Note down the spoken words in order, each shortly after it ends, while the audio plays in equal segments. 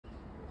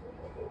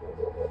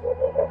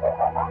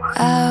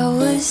I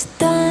was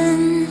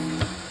done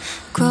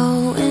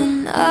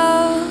growing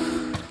up,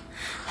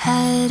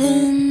 had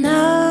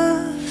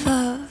enough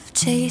of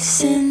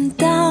chasing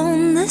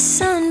down the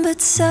sun, but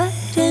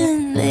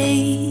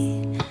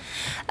suddenly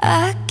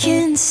I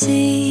can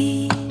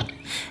see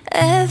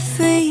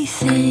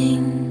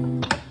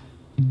everything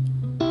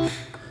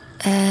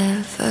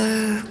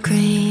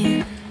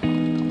evergreen.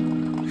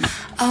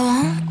 I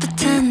won't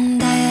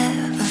pretend I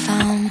ever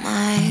found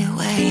my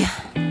way.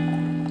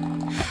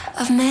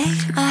 I've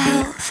made my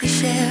healthy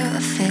share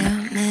of fair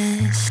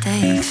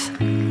mistakes,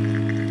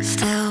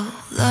 still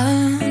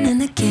learning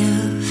the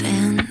give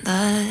and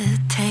the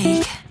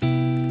take.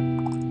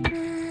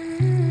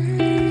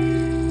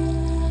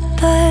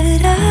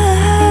 But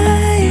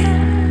I'm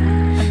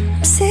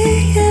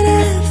seeing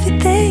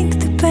everything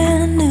through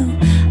brand new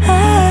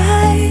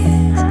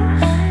eyes,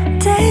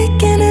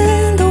 taking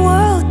in the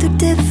world through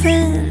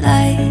different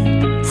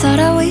light. Thought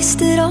I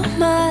wasted all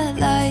my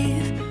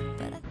life.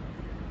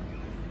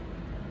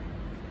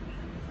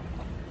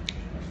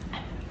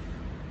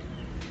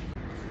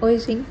 Oi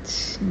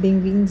gente,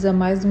 bem-vindos a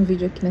mais um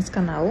vídeo aqui nesse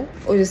canal.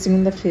 Hoje é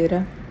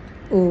segunda-feira,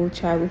 o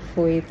Thiago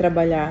foi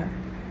trabalhar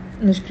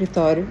no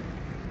escritório,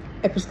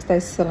 é por isso que tá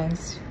esse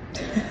silêncio.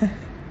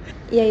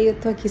 E aí eu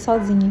tô aqui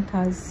sozinha em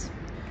casa,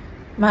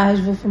 mas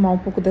vou filmar um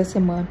pouco da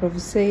semana pra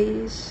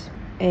vocês.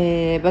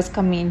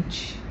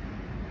 Basicamente,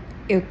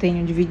 eu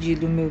tenho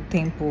dividido o meu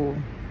tempo...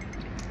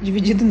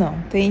 Dividido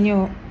não,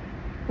 tenho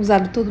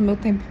usado todo o meu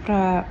tempo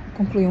pra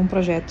concluir um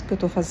projeto que eu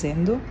tô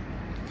fazendo.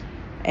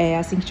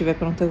 Assim que estiver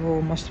pronto eu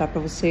vou mostrar pra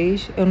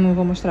vocês. Eu não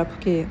vou mostrar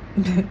porque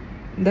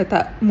ainda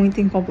tá muito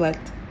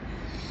incompleto.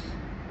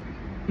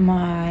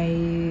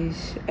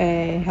 Mas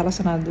é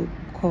relacionado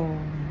com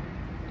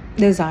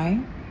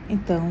design.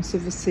 Então, se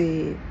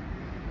você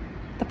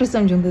tá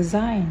precisando de um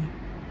design,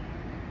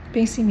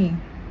 pense em mim.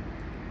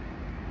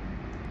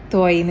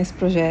 Tô aí nesse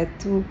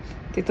projeto,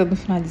 tentando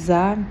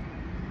finalizar,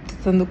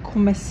 tentando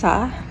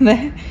começar,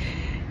 né?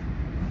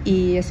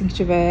 E assim que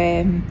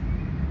tiver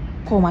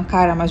com uma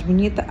cara mais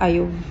bonita, aí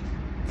eu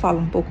falo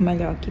um pouco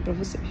melhor aqui pra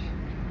vocês.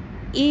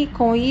 E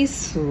com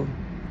isso,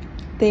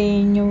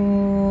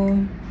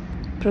 tenho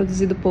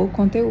produzido pouco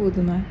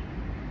conteúdo, né?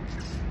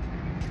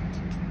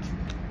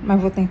 Mas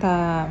vou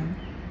tentar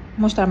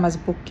mostrar mais um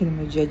pouco aqui no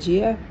meu dia a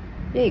dia.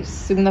 E é isso,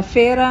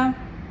 segunda-feira,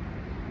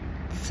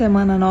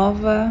 semana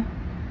nova,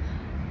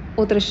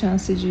 outra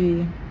chance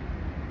de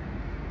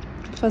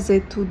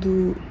fazer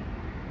tudo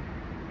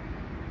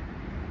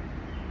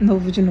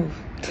novo de novo.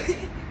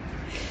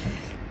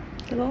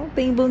 Tá bom?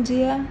 Tenha um bom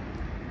dia.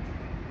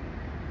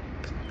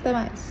 Até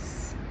mais.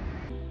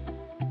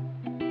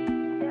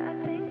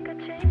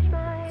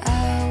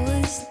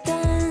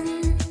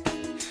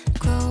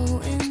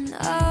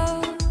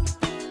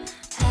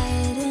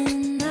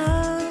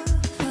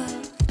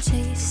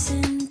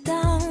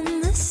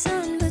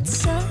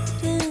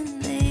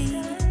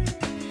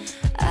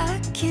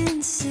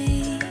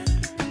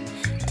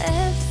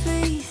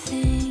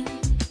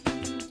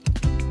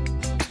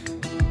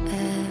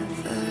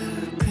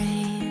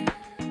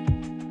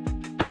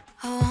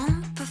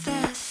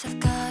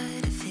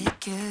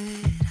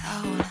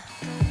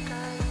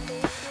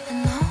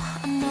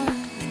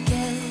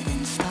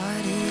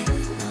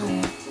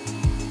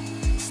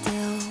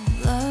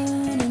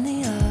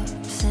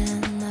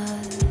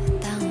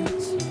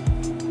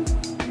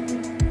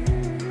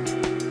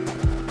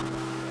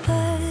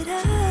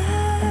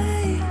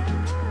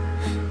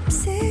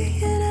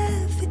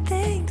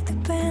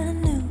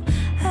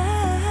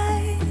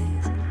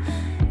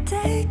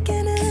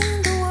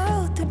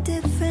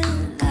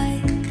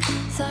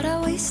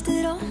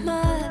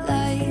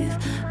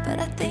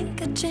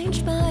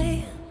 Changed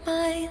my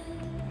mind.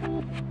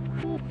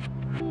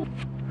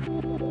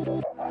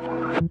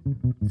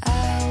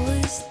 I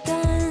was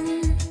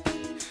done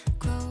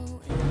growing.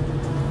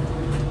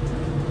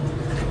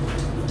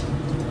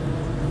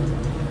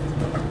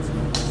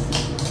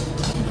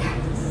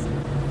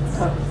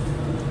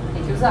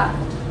 Tem que usar.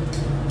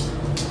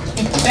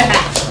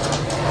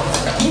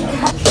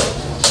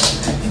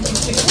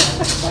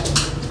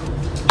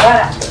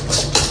 Bora!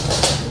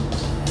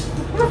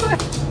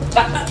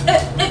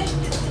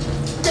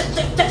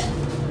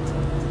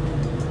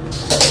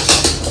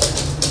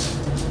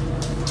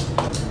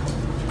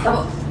 Tá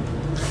bom.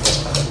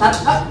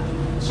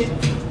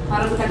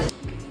 Para do cadeiro.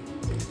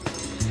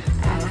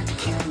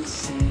 Evergreen.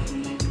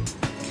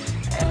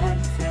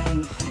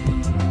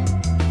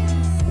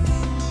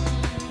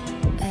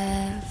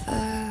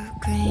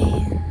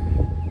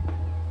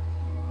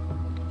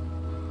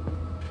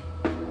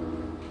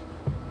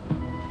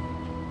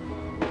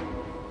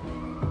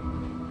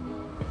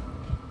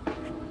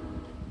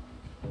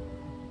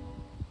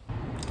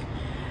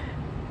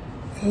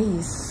 É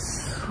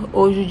isso.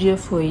 Hoje o dia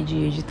foi de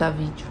editar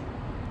vídeo,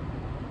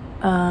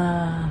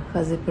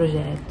 fazer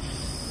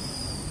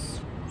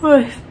projetos.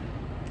 Ui.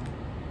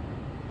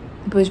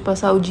 Depois de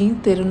passar o dia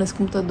inteiro nesse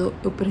computador,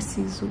 eu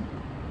preciso,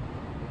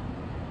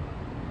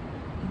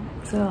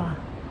 sei lá,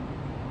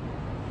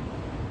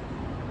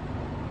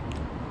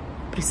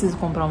 preciso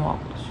comprar um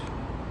óculos.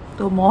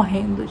 Tô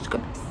morrendo de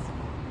cabeça.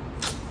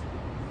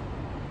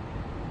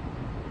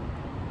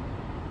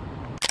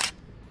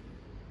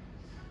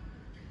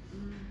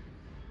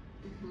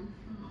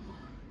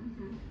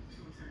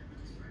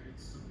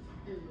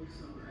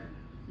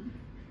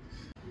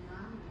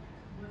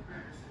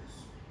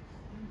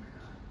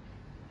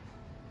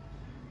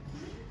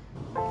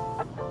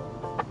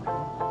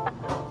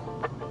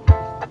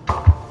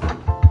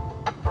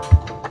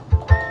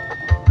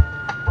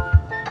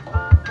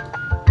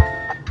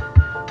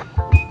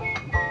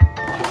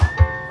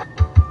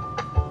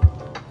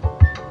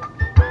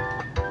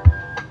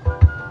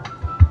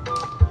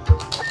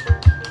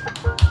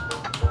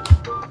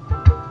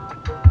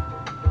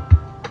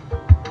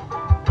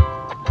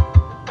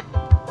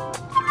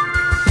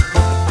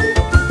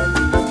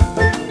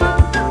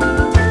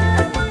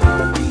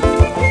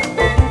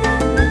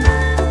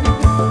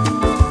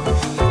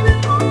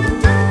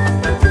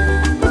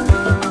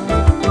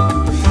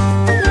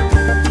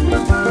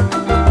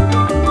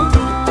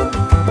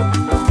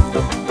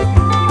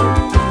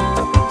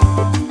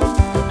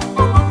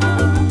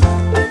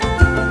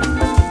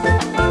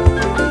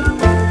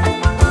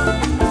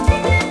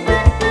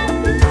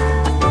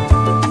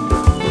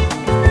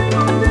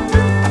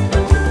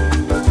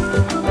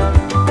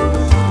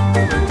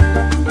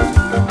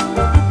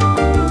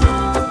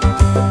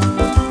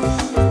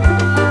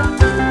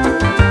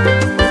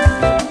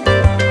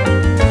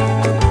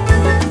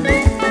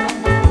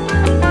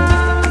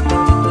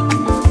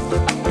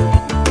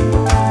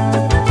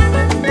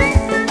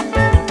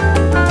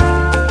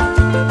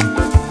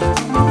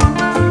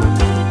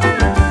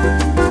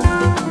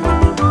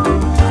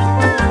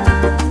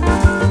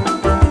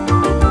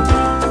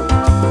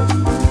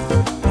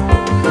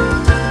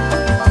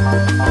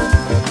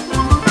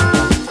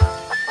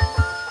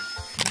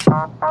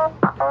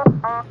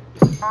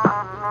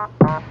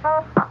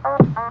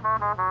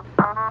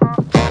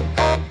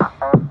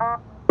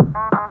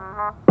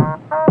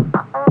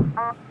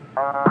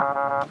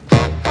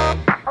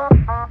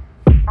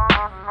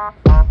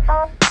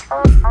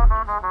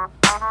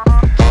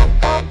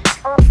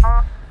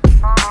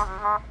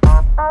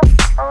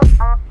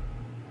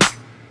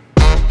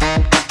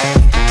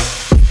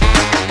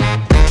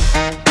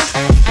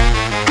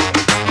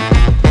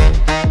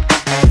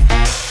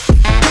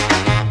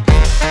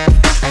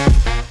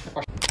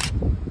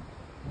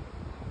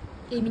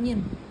 Ei,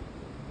 menino.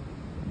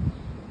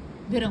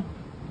 Verão.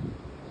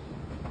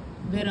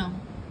 Verão.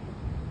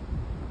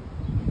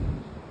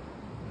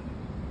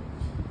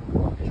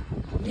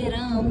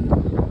 Verão.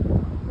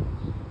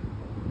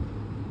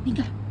 Vem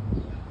cá.